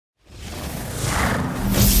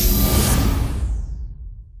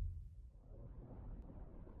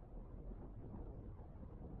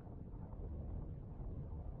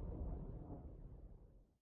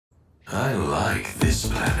I like this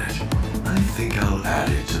planet. I think I'll add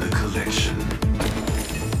it to the collection.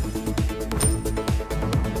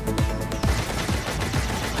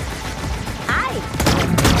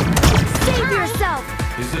 Save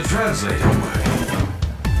yourself! Is the translator working?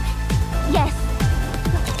 Yes.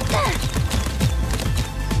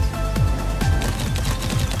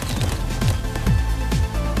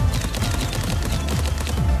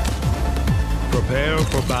 Prepare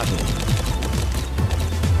for battle.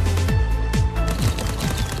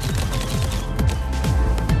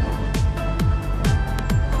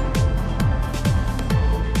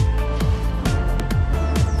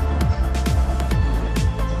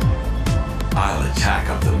 I'll attack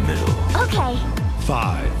up the middle. Okay.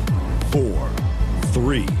 5, 4,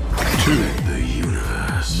 3, 2, The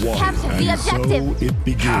universe. 1. Capture the And objective. so it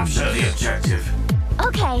begins. Capture the objective.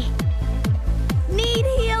 Okay. Need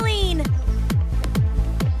healing!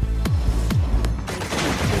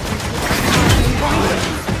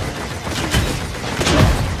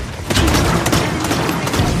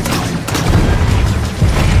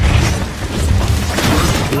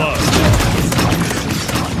 Blood.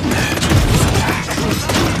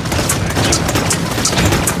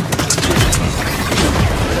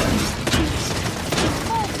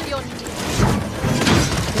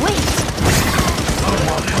 Wait!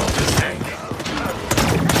 Someone help this tank.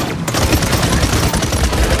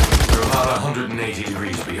 We're about 180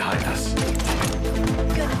 degrees behind us.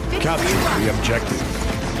 Capture the objective.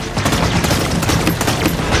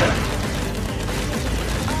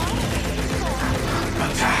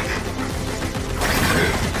 Attack.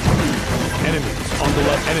 Enemies on the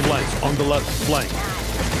left. Enemy lines on the left flank.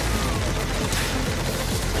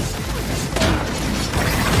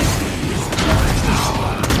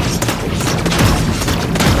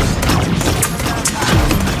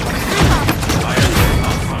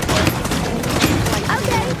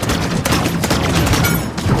 Okay.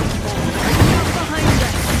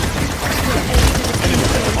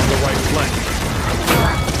 Enemies on the right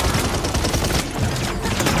flank.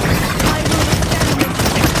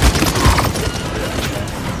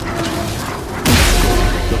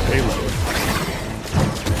 The payload.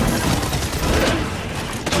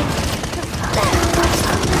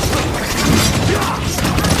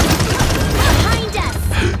 Behind us!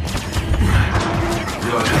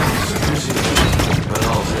 Your help is appreciated, but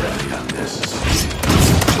ultimately unnecessary.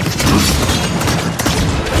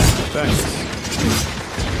 Thanks.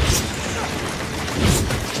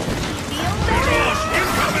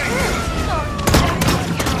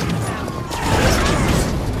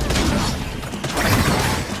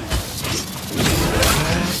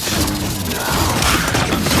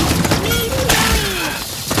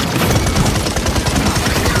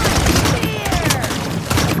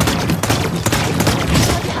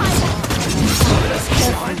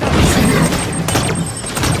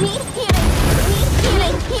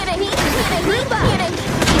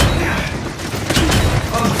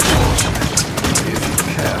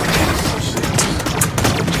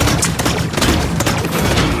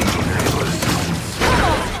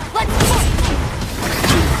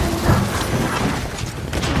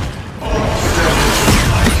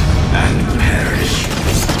 And perish.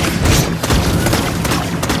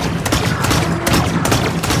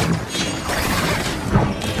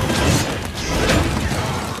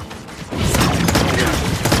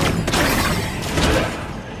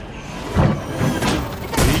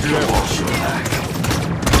 Need to watch your back.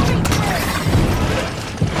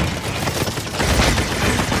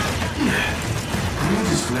 You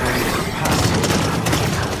display a passive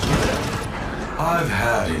intelligence. I've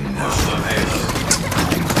had enough of it.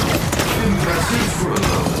 Impressive for a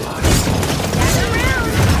lower life.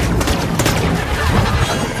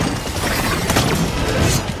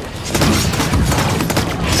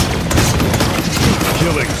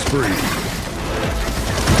 Killing spree.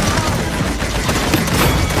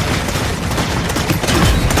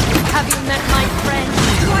 Have you met my friend?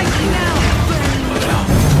 Striking out!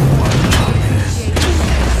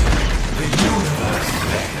 The universe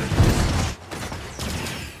beckons.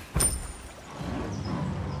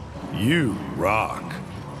 You rock.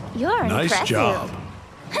 You're Nice impressive. job.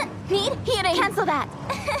 Need healing. Cancel that.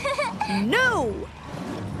 No!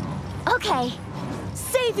 Okay.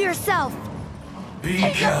 Save yourself. Be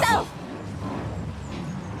Save careful. yourself.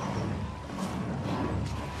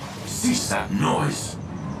 Cease that noise.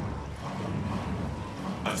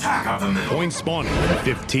 Attack up the middle. Point spawning in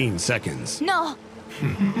 15 seconds. No.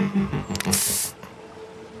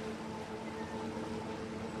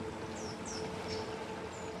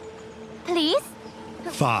 Please?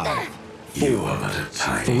 5, You are but a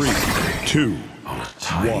tiny 3, speck 2, on a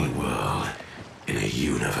tiny one. world in a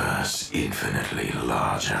universe infinitely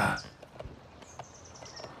larger.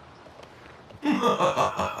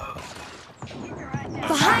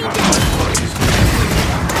 Behind it!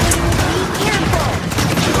 Be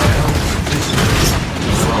careful!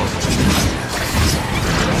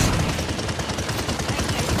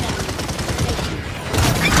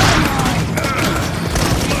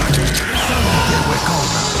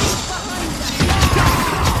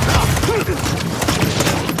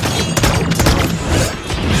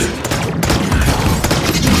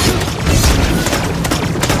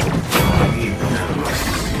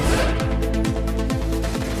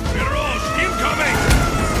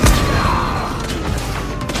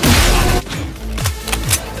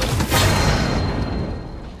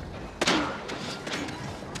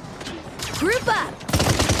 Group up!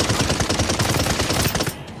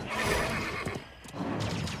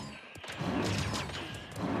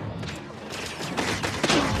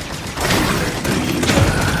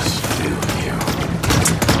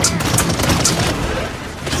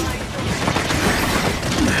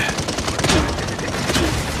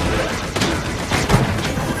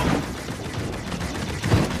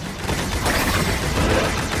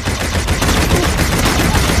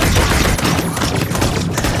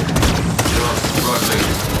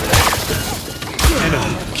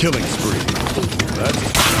 Killing spree. That's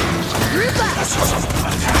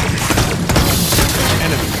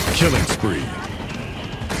enemy killing spree.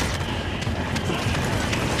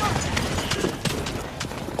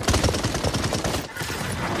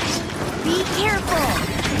 Be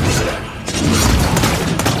careful!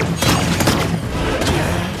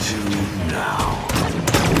 Now.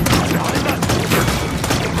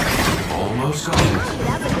 Almost gone.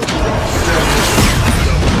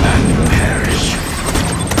 And perish.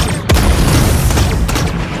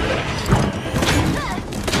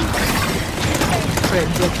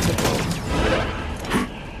 Predictable.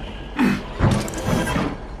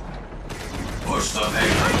 Push the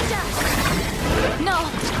paper. No!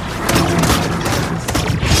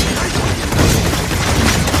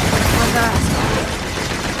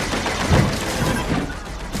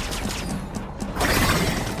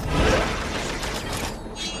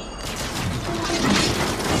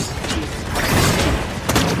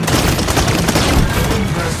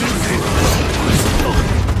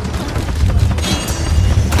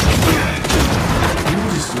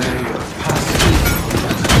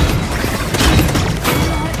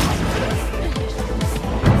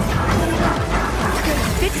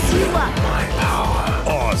 Fix you up! My power.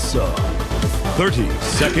 Awesome. 30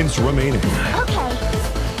 seconds remaining. Okay.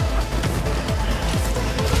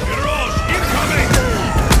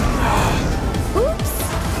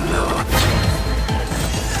 Oops!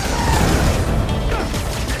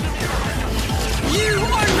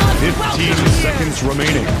 15 seconds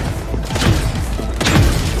remaining.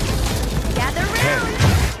 Gather 10,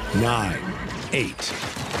 round! 9, 8,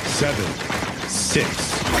 7, 6,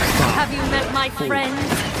 5, Have you met my friends?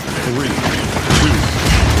 3, 2,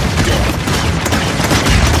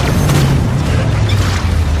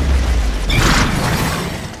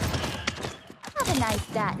 Have a nice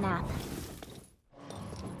stat nap.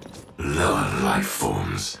 Lower life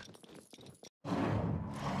forms.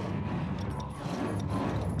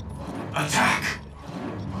 Attack!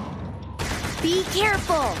 Be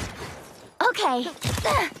careful! Okay.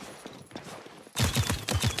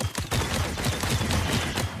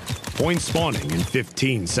 Point spawning in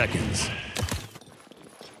 15 seconds.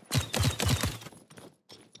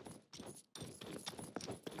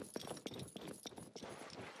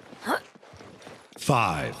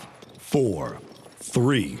 5, 4,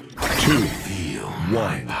 3, 2, Feel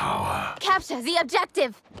my 1. power. Capture the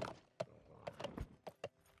objective!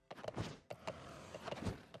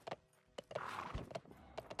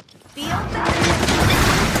 Feel that?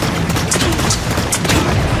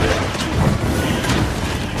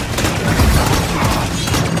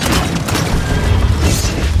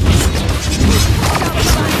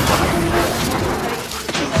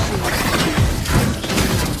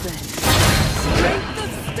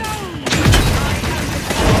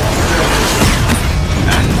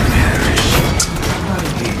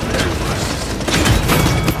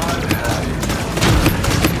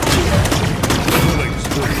 Killing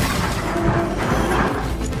spree.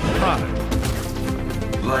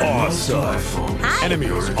 Like most Awesome. life forms,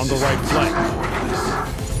 Enemies on the right flank.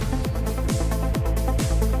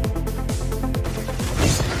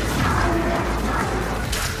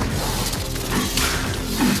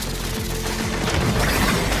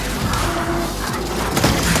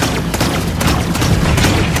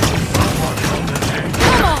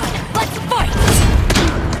 Come on, let's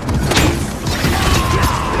fight!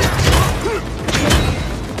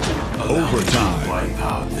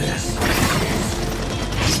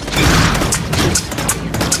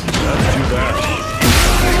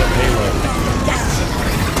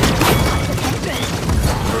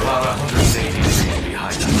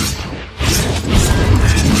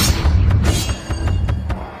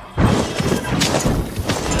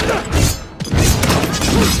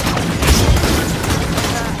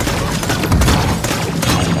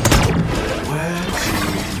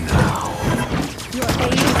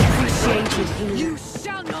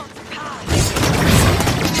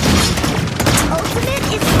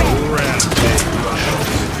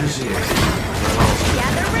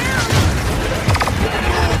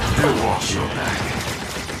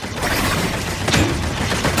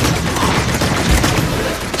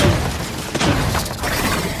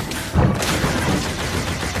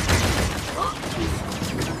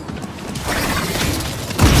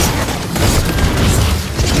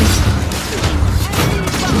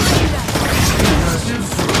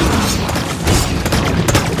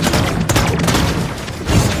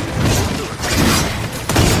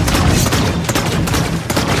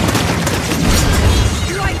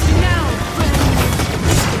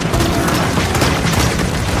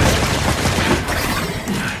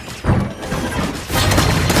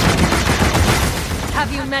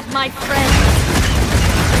 met my friend?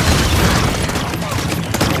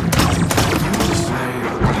 You display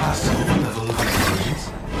a passable level of intelligence.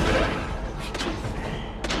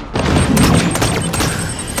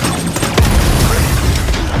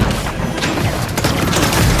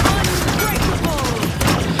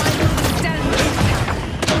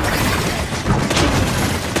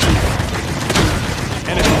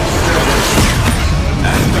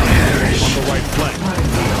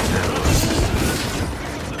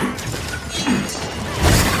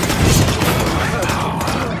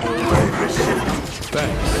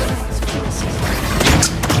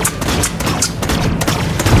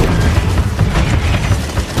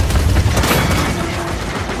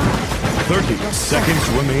 Seconds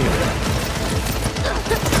remaining.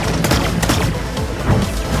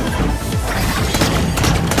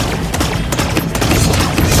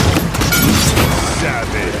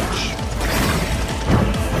 Savage.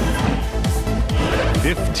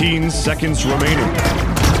 15 seconds remaining.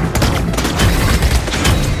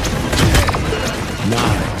 9,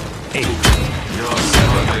 8,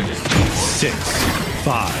 6,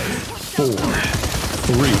 5, 4,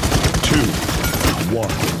 3, 2, 1.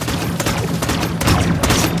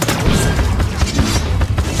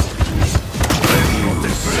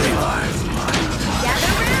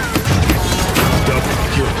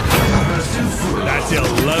 That's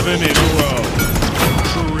 11 in a row.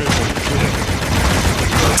 Terrific kill.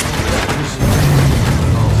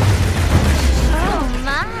 Oh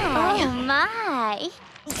my! Oh my!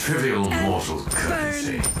 Trivial mortal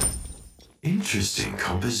courtesy. Interesting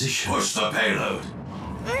composition. Push the payload.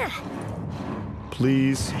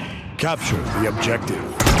 Please capture the objective.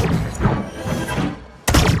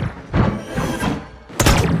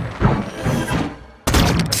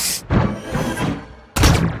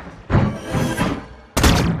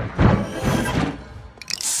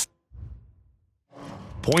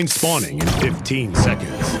 Point spawning in 15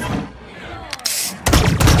 seconds.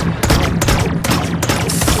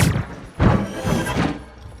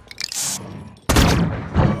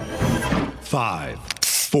 Five,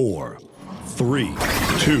 4, 3,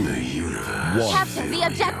 2, 1. Capture the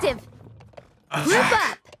objective! Group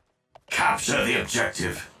up! Capture the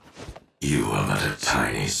objective. You are but a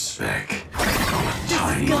tiny speck on a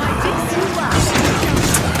tiny God fix you up!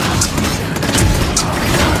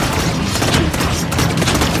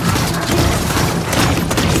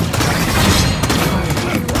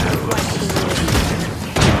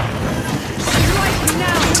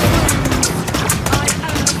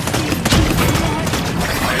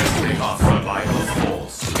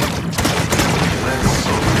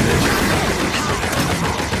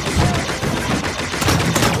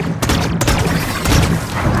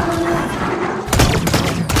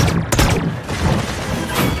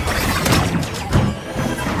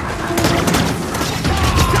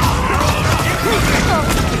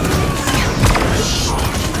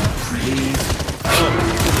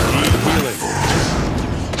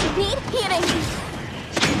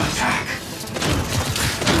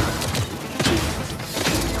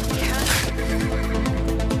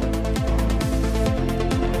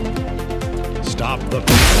 Stop the...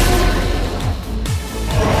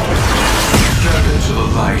 Step into the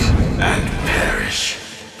light and perish.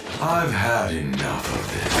 I've had enough of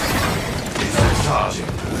this. It's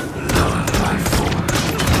exhausting. Lower life form.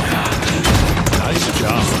 Nice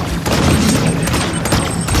job.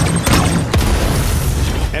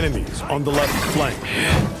 Enemies on the left flank.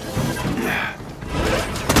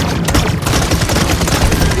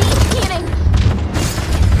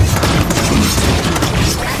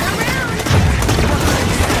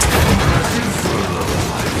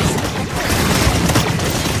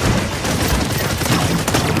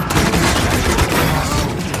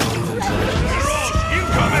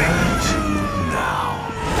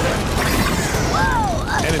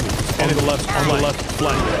 On the left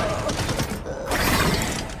flank.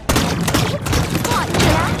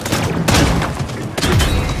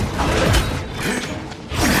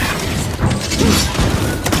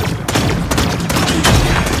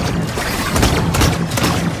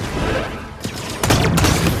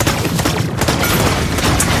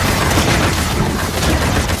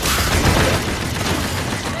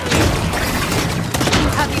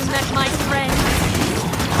 Have you met my friend?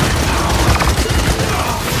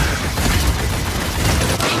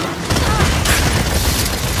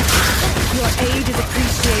 Aid is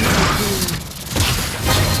appreciated.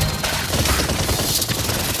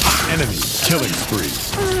 Enemy killing spree.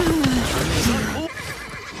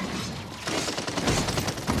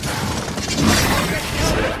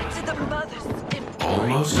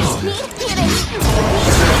 Almost gone.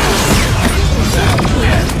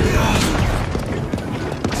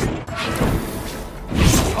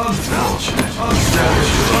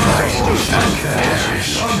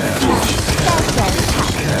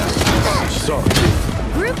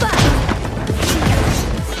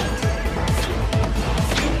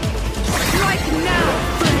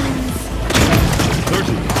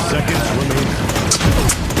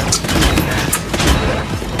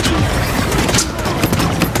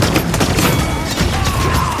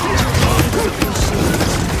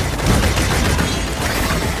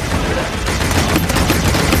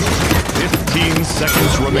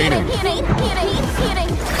 remaining. Healing.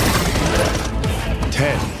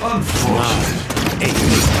 10, Unfortunate. 8,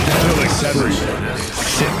 7,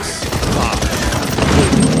 6, 5,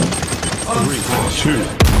 4, 3, 2,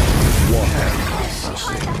 1. Such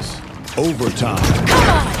things. Overtime. Come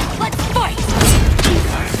on, let's fight!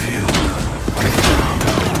 I feel.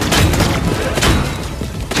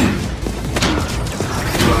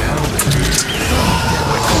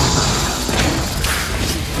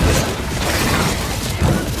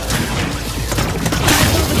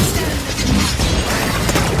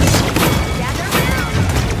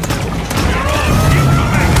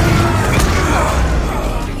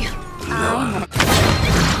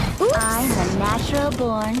 I'm a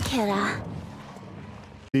natural-born killer.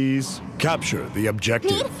 Please capture the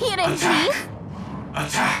objective. Healing, Chief.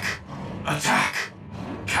 Attack! Attack!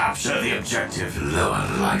 Capture the objective, lower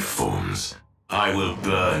life forms. I will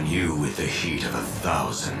burn you with the heat of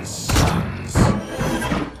 1,000 suns.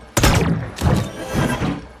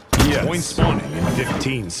 Yes. Point spawning in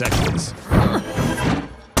 15 seconds.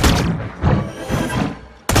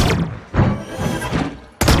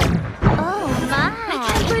 Oh my! I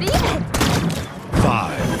can't believe it.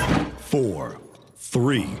 5, 4,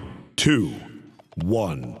 3, 2,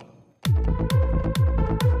 1.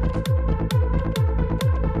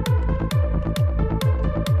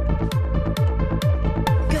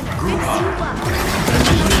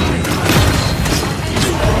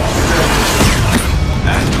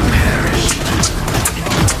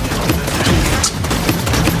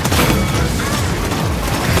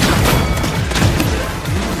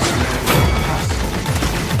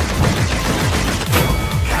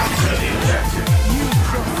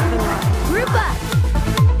 Group up.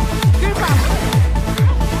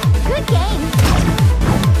 Good game.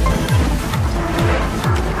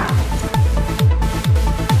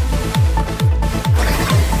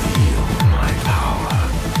 Feel my power.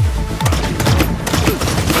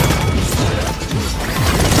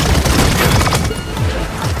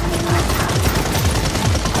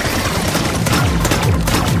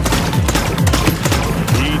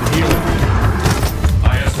 Need healing. I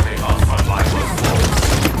estimate our front line will fall.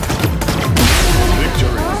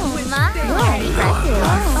 Victory. Oh my! Impressive.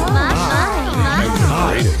 Oh my!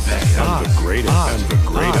 I'm the greatest. I'm the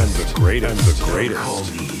greatest. I'm the greatest. I'm the greatest. Call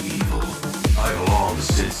me evil. I've long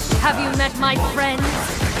since Have you met my friend?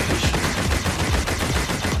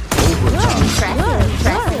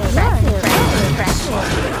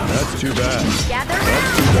 That's too bad. Gather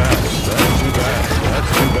That's too bad. That's too bad. That's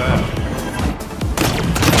too bad.